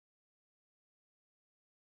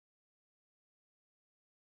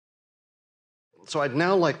So I'd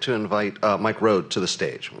now like to invite Mike Rohde to the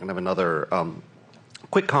stage. We're going to have another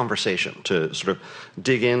quick conversation to sort of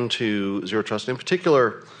dig into Zero Trust, in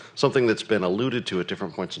particular, something that's been alluded to at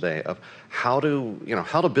different points today of how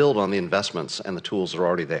to build on the investments and the tools that are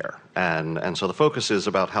already there. And so the focus is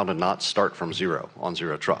about how to not start from zero on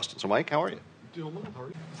Zero Trust. So Mike, how are you? Doing well, how are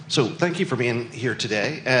you? So thank you for being here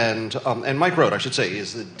today. And Mike Rohde, I should say,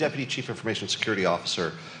 is the Deputy Chief Information Security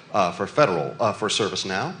Officer for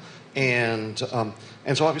ServiceNow. And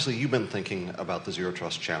so obviously you've been thinking about the Zero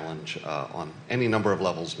Trust challenge on any number of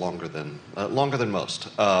levels longer than most.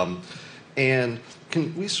 And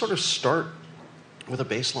can we sort of start with a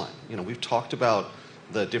baseline? We've talked about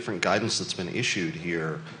the different guidance that's been issued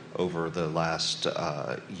here over the last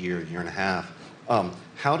year and a half.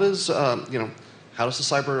 How does the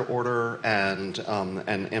cyber order and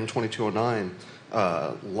M2209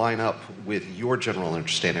 line up with your general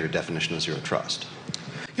understanding or definition of Zero Trust?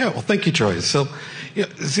 Yeah, well, thank you, Troy. So,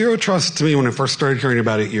 Zero Trust, to me, when I first started hearing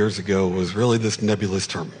about it years ago, was really this nebulous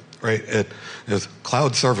term, right? It was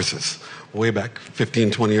cloud services way back 15,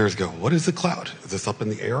 20 years ago. What is the cloud? Is this up in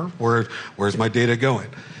the air? Where's my data going?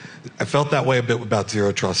 I felt that way a bit about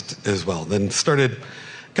Zero Trust as well. Then started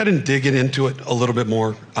kind of digging into it a little bit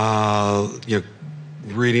more,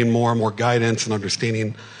 reading more and more guidance and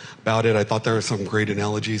understanding about it. I thought there were some great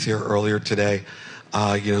analogies here earlier today,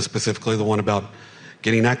 specifically the one about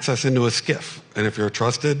getting access into a SCIF. And if you're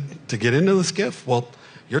trusted to get into the SCIF, well,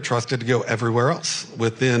 you're trusted to go everywhere else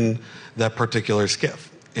within that particular SCIF.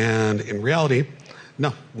 And in reality,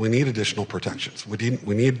 no, we need additional protections. We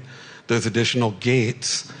need those additional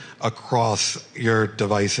gates across your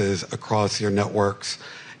devices, across your networks,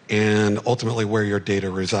 and ultimately where your data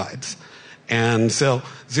resides. And so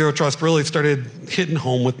Zero Trust really started hitting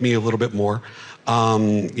home with me a little bit more.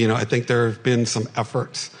 I think there have been some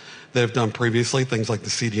efforts that have done previously, things like the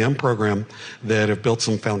CDM program, that have built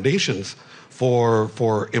some foundations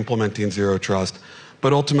for implementing Zero Trust.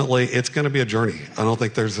 But ultimately, it's going to be a journey. I don't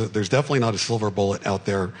think there's definitely not a silver bullet out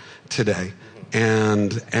there today.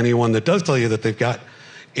 And anyone that does tell you that they've got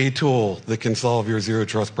a tool that can solve your Zero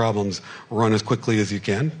Trust problems, run as quickly as you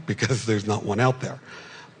can, because there's not one out there.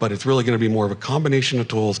 But it's really going to be more of a combination of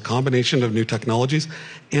tools, combination of new technologies,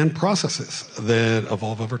 and processes that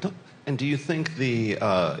evolve over time. And do you think the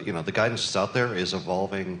guidance that's out there is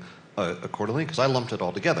evolving accordingly? Because I lumped it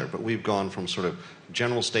all together, but we've gone from sort of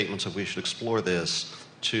general statements of we should explore this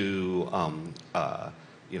to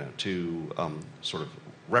sort of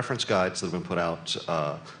reference guides that have been put out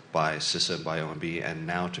by CISA and by OMB, and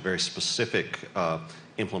now to very specific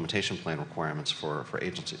implementation plan requirements for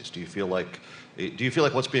agencies. Do you feel like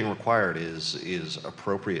what's being required is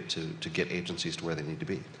appropriate to get agencies to where they need to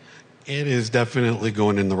be? It is definitely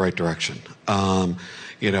going in the right direction. Like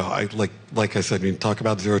I said, we talked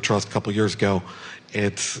about Zero Trust a couple years ago.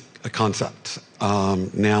 It's a concept.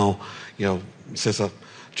 Now, CISA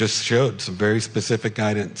just showed some very specific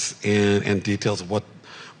guidance and details of what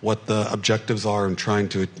the objectives are and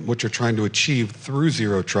what you're trying to achieve through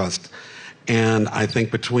Zero Trust. And I think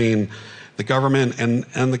between the government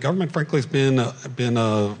and the government, frankly, has been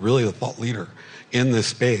really a thought leader in this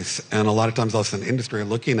space. And a lot of times us in industry are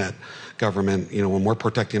looking at government, when we're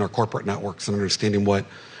protecting our corporate networks and understanding what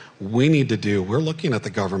we need to do, we're looking at the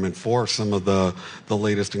government for some of the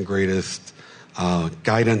latest and greatest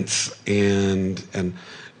guidance and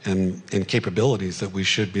capabilities that we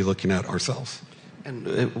should be looking at ourselves. And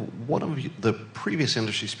one of the previous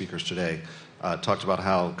industry speakers today talked about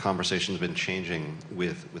how conversations have been changing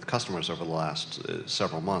with customers over the last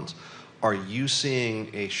several months. Are you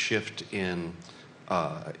seeing a shift in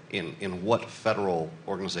what federal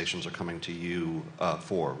organizations are coming to you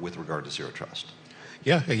for with regard to Zero Trust?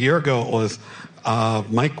 Yeah, a year ago it was,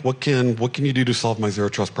 Mike, what can you do to solve my Zero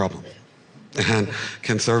Trust problem? And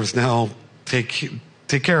can ServiceNow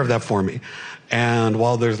take care of that for me? And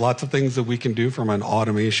while there's lots of things that we can do from an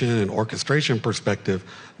automation and orchestration perspective,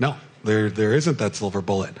 no, there isn't that silver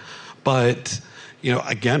bullet. But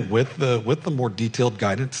again, with the more detailed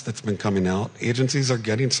guidance that's been coming out, agencies are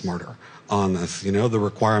getting smarter on this. The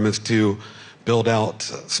requirements to build out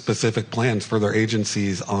specific plans for their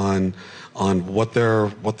agencies on what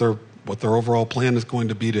their overall plan is going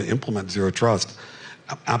to be to implement Zero Trust.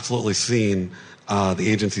 I'm absolutely seeing the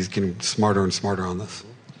agencies getting smarter and smarter on this.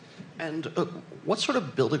 And what sort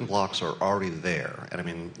of building blocks are already there? And I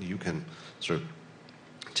mean, you can sort of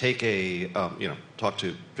take talk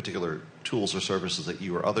to particular tools or services that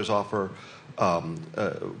you or others offer,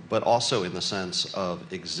 but also in the sense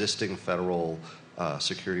of existing federal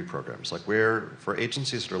security programs. Like for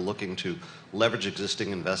agencies that are looking to leverage existing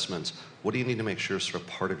investments, what do you need to make sure is sort of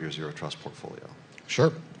part of your Zero Trust portfolio?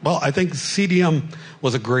 Sure. Well, I think CDM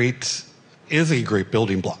is a great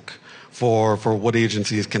building block for what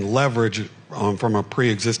agencies can leverage from a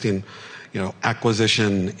pre-existing,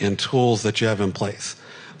 acquisition and tools that you have in place.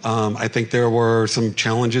 I think there were some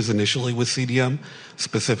challenges initially with CDM,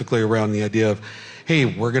 specifically around the idea of, hey,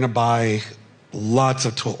 we're going to buy lots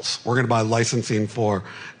of tools. We're going to buy licensing for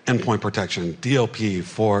endpoint protection, DLP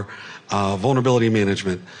for vulnerability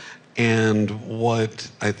management. And what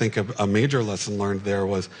I think a major lesson learned there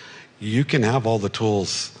was you can have all the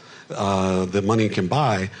tools that money can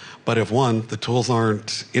buy, but if the tools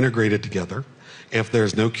aren't integrated together, if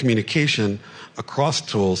there's no communication across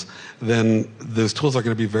tools, then those tools are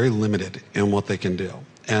going to be very limited in what they can do.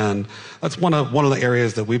 And that's one of the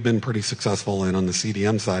areas that we've been pretty successful in on the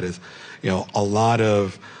CDM side is, a lot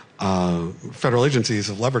of federal agencies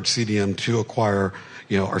have leveraged CDM to acquire,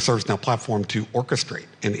 our ServiceNow platform to orchestrate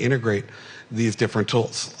and integrate these different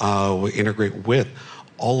tools. We integrate with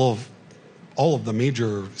all of the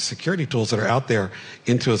major security tools that are out there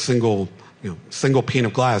into a single pane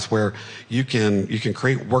of glass where you can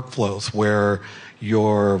create workflows where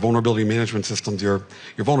your vulnerability management systems, your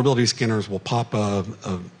vulnerability scanners will pop a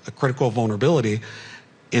critical vulnerability.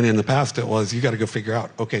 And in the past, it was you got to go figure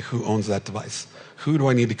out, okay, who owns that device? Who do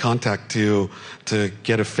I need to contact to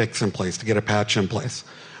get a fix in place, to get a patch in place?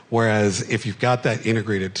 Whereas if you've got that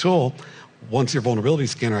integrated tool, once your vulnerability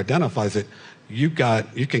scanner identifies it, you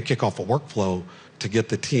can kick off a workflow to get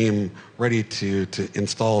the team ready to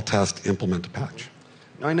install, test, implement a patch.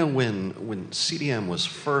 Now, I know when CDM was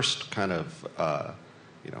first kind of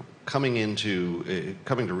coming to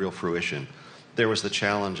real fruition, there was the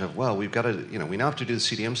challenge of, well, we've got to, we now have to do the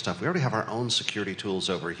CDM stuff. We already have our own security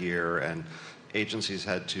tools over here, and agencies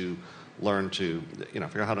had to learn to,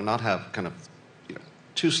 figure out how to not have kind of,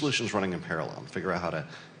 two solutions running in parallel, figure out how to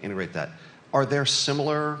integrate that. Are there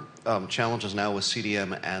similar challenges now with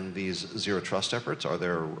CDM and these zero trust efforts? Are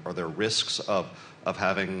there risks of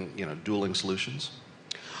having dueling solutions?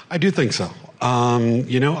 I do think so.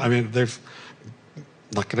 There's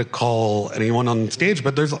not going to call anyone on stage,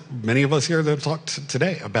 but there's many of us here that have talked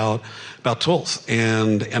today about tools,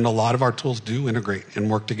 and a lot of our tools do integrate and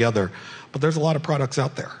work together. But there's a lot of products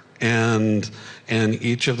out there, and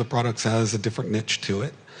each of the products has a different niche to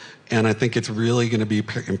it. And I think it's really going to be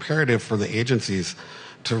imperative for the agencies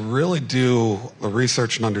to really do the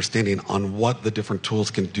research and understanding on what the different tools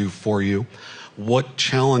can do for you, what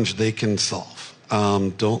challenge they can solve.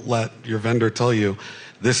 Don't let your vendor tell you,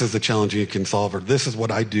 this is the challenge you can solve, or this is what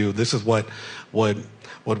I do, this is what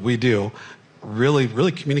we do.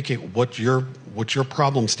 Really communicate what your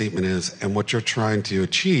problem statement is and what you're trying to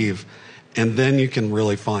achieve, and then you can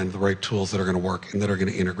really find the right tools that are going to work and that are going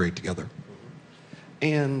to integrate together.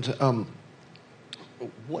 And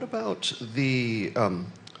what about the,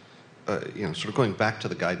 sort of going back to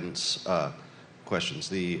the guidance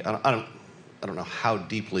questions? I don't know how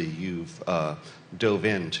deeply you've dove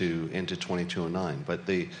into 2209, but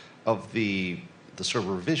the sort of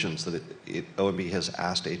revisions that OMB has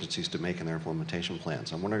asked agencies to make in their implementation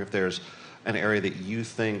plans. I'm wondering if there's an area that you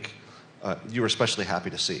think you were especially happy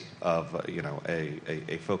to see of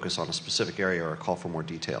a focus on a specific area or a call for more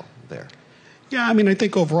detail there. Yeah, I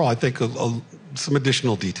think overall, some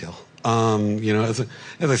additional detail. As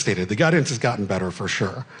I stated, the guidance has gotten better for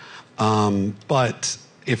sure. But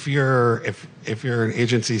if you're an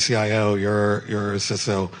agency CIO, you're a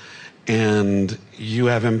CISO, and you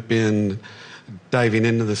haven't been diving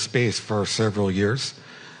into the space for several years,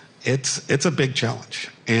 it's a big challenge.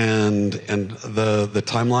 And the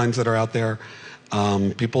timelines that are out there,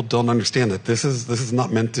 people don't understand that this is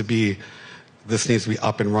not meant to be. This needs to be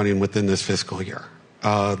up and running within this fiscal year.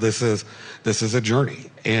 This is a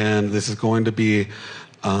journey, and this is going to be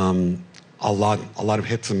a lot of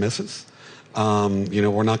hits and misses.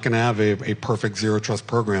 We're not going to have a perfect zero trust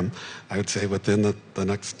program, I would say, within the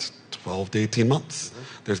next 12 to 18 months.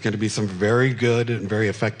 Mm-hmm. There's going to be some very good and very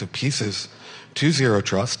effective pieces to zero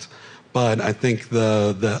trust, but I think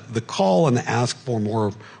the call and the ask for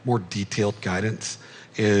more detailed guidance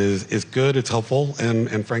is good, it's helpful,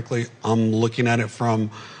 and frankly, I'm looking at it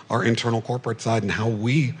from our internal corporate side and how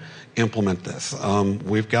we implement this.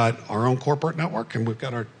 We've got our own corporate network, and we've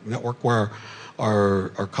got our network where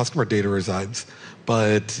our customer data resides,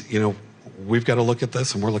 but we've got to look at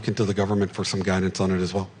this, and we're looking to the government for some guidance on it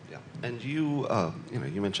as well. Yeah, and you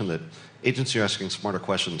mentioned that agencies are asking smarter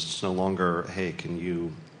questions. It's no longer, hey, can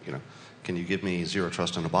you give me zero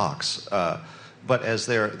trust in a box? But as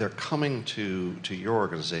they're coming to your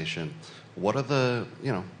organization, what are the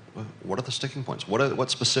sticking points? What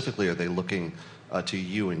specifically are they looking to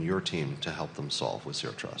you and your team to help them solve with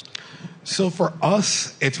zero trust? So for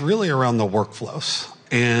us, it's really around the workflows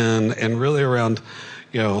and really around,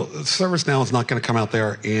 ServiceNow is not going to come out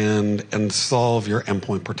there and solve your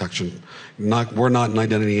endpoint protection. We're not an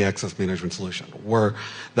identity access management solution.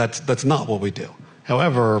 That's not what we do.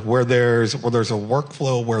 However, where there's a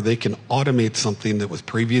workflow where they can automate something that was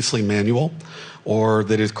previously manual or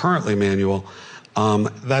that is currently manual,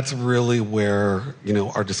 that's really where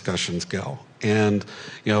our discussions go. And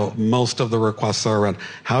most of the requests are around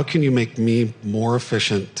how can you make me more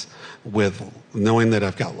efficient with knowing that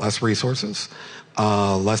I've got less resources,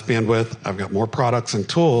 less bandwidth, I've got more products and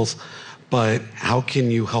tools, but how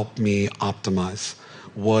can you help me optimize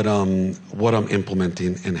what I'm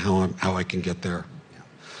implementing and how I can get there?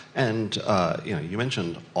 And you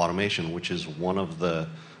mentioned automation, which is one of the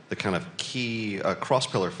kind of key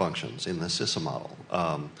cross-pillar functions in the CISA model.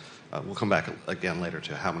 We'll come back again later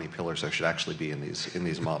to how many pillars there should actually be in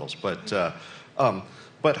these models.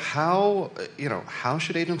 But how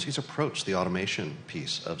should agencies approach the automation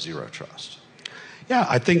piece of Zero Trust? Yeah,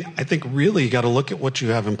 I think really you got to look at what you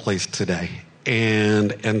have in place today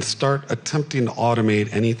and start attempting to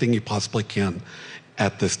automate anything you possibly can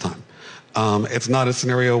at this time. It's not a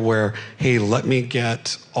scenario where, hey, let me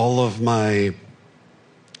get all of my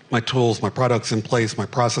tools, my products in place, my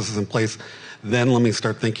processes in place, then let me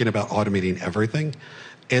start thinking about automating everything.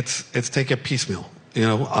 It's take it piecemeal.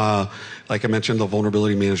 Like I mentioned, the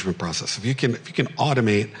vulnerability management process. If you can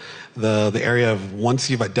automate the area of once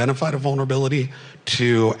you've identified a vulnerability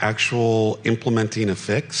to actual implementing a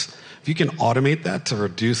fix, if you can automate that to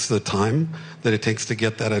reduce the time that it takes to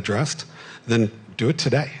get that addressed, then do it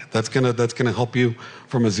today. That's gonna help you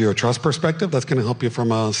from a Zero Trust perspective. That's gonna help you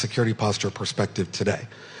from a security posture perspective today.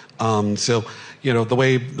 So the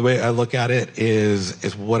way I look at it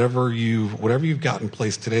is whatever you've got in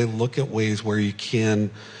place today, look at ways where you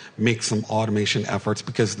can make some automation efforts,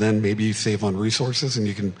 because then maybe you save on resources and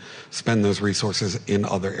you can spend those resources in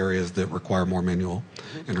other areas that require more manual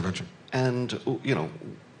intervention. And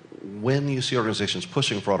when you see organizations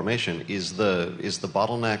pushing for automation, is the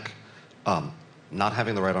bottleneck not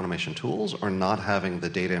having the right automation tools or not having the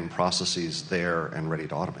data and processes there and ready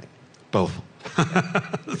to automate? Both.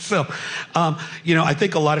 So, I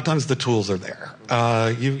think a lot of times the tools are there.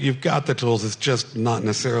 You've got the tools. It's just not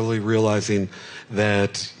necessarily realizing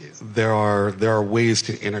that there are ways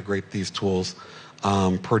to integrate these tools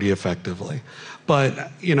pretty effectively.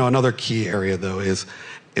 But another key area though is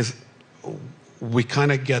we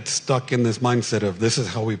kind of get stuck in this mindset of this is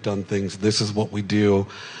how we've done things. This is what we do.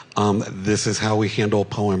 This is how we handle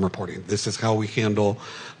POEM reporting. This is how we handle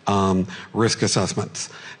risk assessments.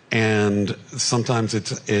 And sometimes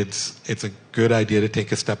it's a good idea to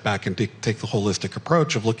take a step back and take the holistic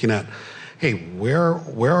approach of looking at, hey, where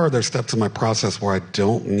are there steps in my process where I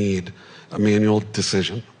don't need a manual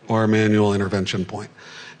decision or a manual intervention point,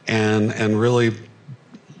 and really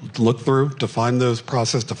look through, define those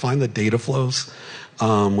processes, define the data flows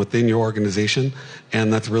within your organization,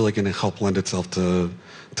 and that's really going to help lend itself to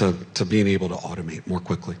being able to automate more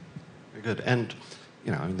quickly. Very good. And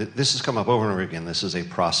this has come up over and over again. This is a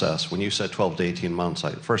process. When you said 12 to 18 months,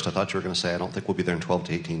 first I thought you were going to say, I don't think we'll be there in 12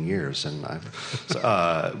 to 18 years. And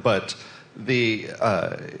but the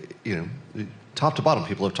top to bottom,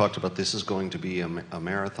 people have talked about this is going to be a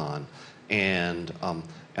marathon, and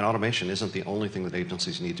automation isn't the only thing that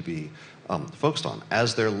agencies need to be focused on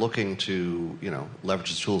as they're looking to leverage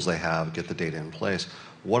the tools they have, get the data in place.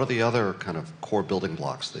 What are the other kind of core building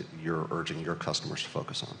blocks that you're urging your customers to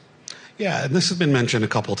focus on? Yeah, and this has been mentioned a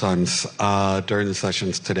couple times during the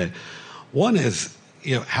sessions today. One is,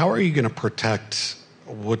 how are you going to protect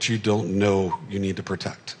what you don't know you need to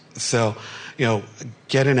protect? So,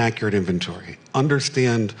 get an accurate inventory.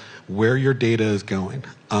 Understand where your data is going.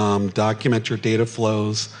 Document your data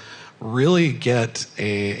flows. Really get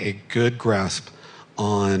a good grasp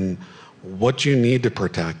on what you need to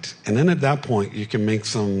protect. And then at that point, you can make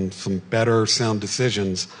some better sound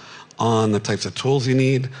decisions on the types of tools you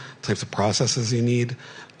need, types of processes you need,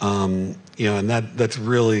 and that's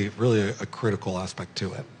really a critical aspect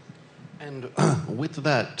to it. And with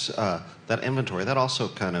that inventory, that also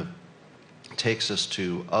kind of takes us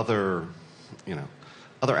to other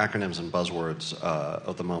acronyms and buzzwords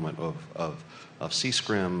of the moment of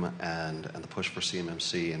CSCRM and the push for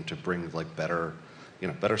CMMC, and to bring better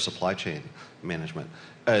supply chain management.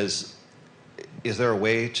 Is there a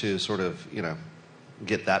way to sort of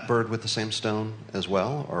get that bird with the same stone as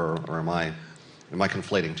well, or am I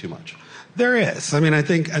conflating too much? There is. I mean, I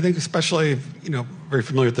think especially very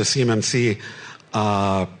familiar with the CMMC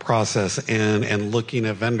process and looking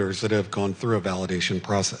at vendors that have gone through a validation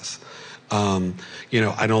process. I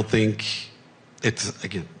don't think it's,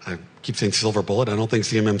 again, I keep saying silver bullet. I don't think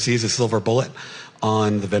CMMC is a silver bullet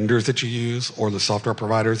on the vendors that you use or the software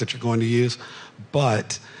providers that you're going to use,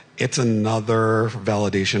 but it's another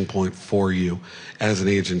validation point for you as an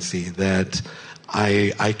agency that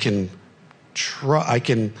I can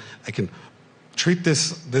treat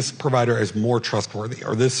this provider as more trustworthy,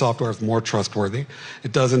 or this software as more trustworthy.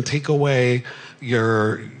 It doesn't take away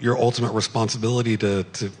your ultimate responsibility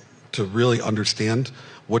to really understand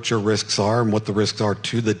what your risks are and what the risks are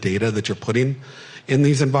to the data that you're putting in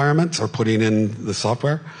these environments or putting in the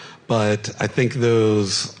software. But I think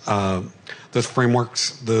those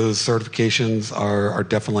frameworks, those certifications are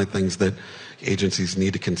definitely things that agencies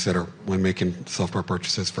need to consider when making software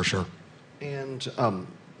purchases, for sure. And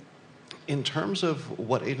in terms of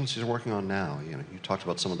what agencies are working on now, you talked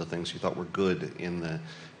about some of the things you thought were good in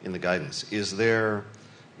the guidance. Is there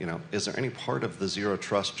any part of the zero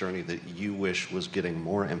trust journey that you wish was getting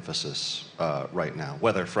more emphasis right now,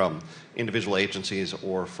 whether from individual agencies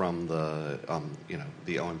or from the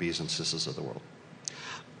OMBs and CISs of the world?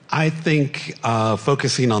 I think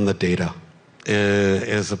focusing on the data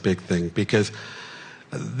is a big thing, because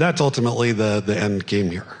that's ultimately the end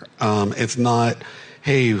game here. It's not,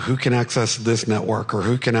 hey, who can access this network or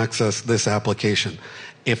who can access this application?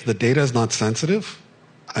 If the data is not sensitive,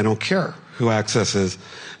 I don't care who accesses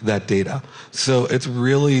that data. So it's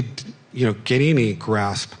really, getting a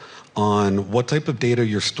grasp on what type of data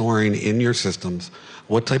you're storing in your systems,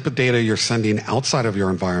 what type of data you're sending outside of your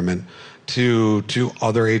environment to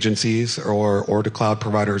other agencies or to cloud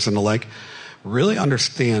providers and the like. Really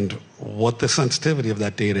understand what the sensitivity of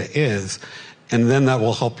that data is, and then that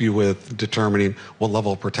will help you with determining what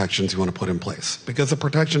level of protections you want to put in place. Because the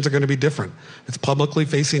protections are going to be different. It's publicly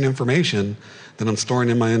facing information that I'm storing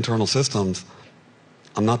in my internal systems.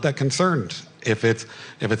 I'm not that concerned. If it's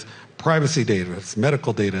privacy data, if it's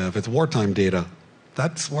medical data, if it's wartime data,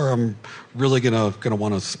 that's where I'm really going to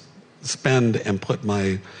want to spend and put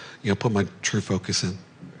my true focus in.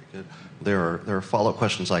 Very good. There are follow-up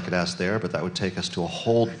questions I could ask there, but that would take us to a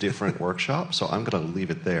whole different workshop, so I'm going to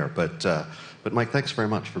leave it there. But Mike, thanks very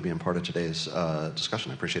much for being part of today's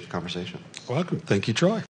discussion. I appreciate the conversation. Welcome. Thank you,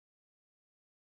 Troy.